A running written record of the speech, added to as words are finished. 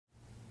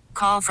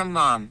call from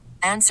mom.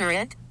 Answer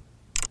it.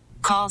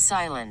 Call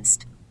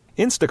silenced.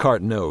 Instacart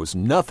knows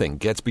nothing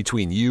gets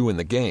between you and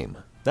the game.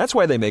 That's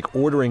why they make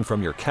ordering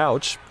from your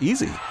couch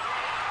easy.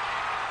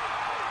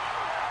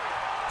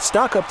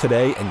 Stock up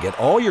today and get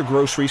all your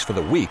groceries for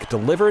the week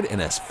delivered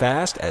in as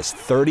fast as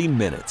 30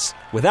 minutes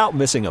without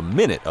missing a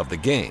minute of the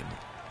game.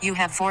 You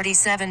have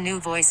 47 new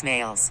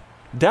voicemails.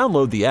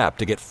 Download the app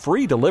to get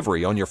free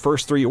delivery on your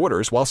first 3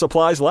 orders while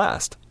supplies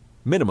last.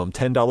 Minimum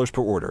 $10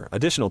 per order.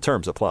 Additional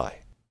terms apply.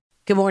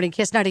 Good morning,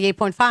 Kiss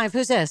 98.5.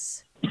 Who's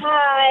this?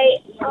 Hi,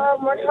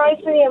 we're trying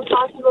for the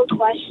impossible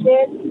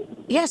question.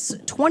 Yes,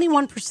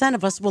 21%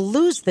 of us will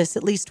lose this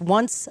at least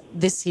once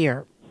this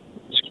year.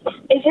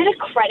 Is it a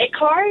credit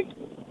card?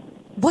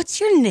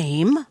 What's your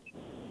name?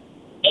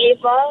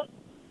 Ava.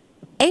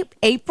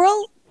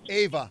 April?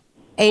 Ava.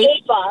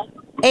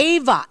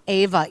 Ava.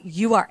 Ava,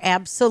 you are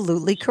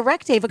absolutely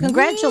correct, Ava.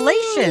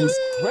 Congratulations.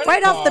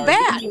 Right off the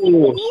bat.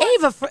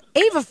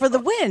 Ava for the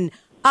win.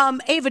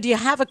 Ava, do you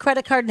have a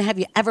credit card and have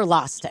you ever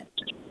lost it?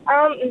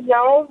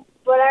 No,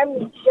 but I'm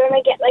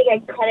gonna get like a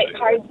credit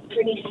card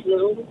pretty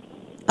soon.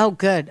 Oh,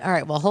 good. All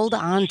right, well, hold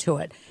on to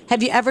it.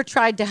 Have you ever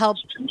tried to help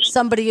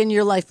somebody in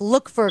your life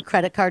look for a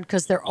credit card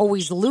because they're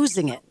always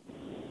losing it?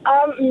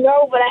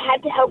 No, but I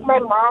had to help my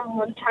mom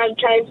one time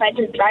trying to find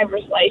her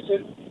driver's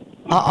license.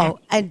 Uh-oh.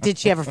 And did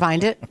she ever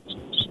find it?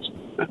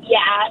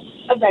 Yeah,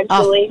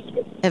 eventually.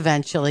 Oh,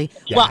 eventually.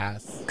 Yes.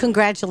 Well,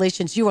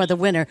 congratulations. You are the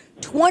winner.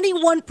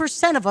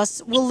 21% of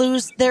us will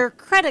lose their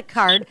credit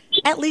card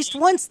at least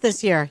once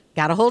this year.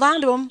 Got to hold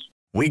on to them.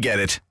 We get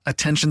it.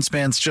 Attention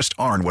spans just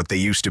aren't what they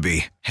used to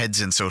be.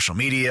 Heads in social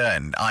media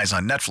and eyes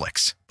on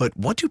Netflix. But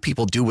what do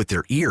people do with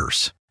their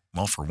ears?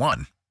 Well, for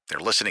one, they're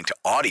listening to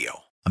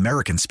audio.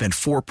 Americans spend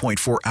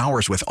 4.4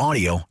 hours with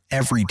audio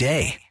every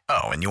day.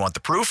 Oh, and you want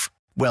the proof?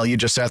 Well, you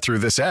just sat through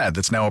this ad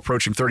that's now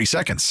approaching 30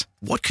 seconds.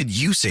 What could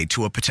you say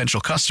to a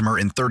potential customer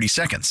in 30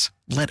 seconds?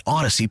 Let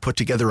Odyssey put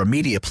together a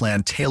media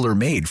plan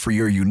tailor-made for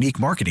your unique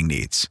marketing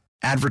needs.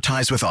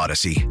 Advertise with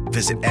Odyssey.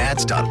 Visit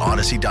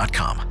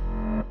ads.odyssey.com.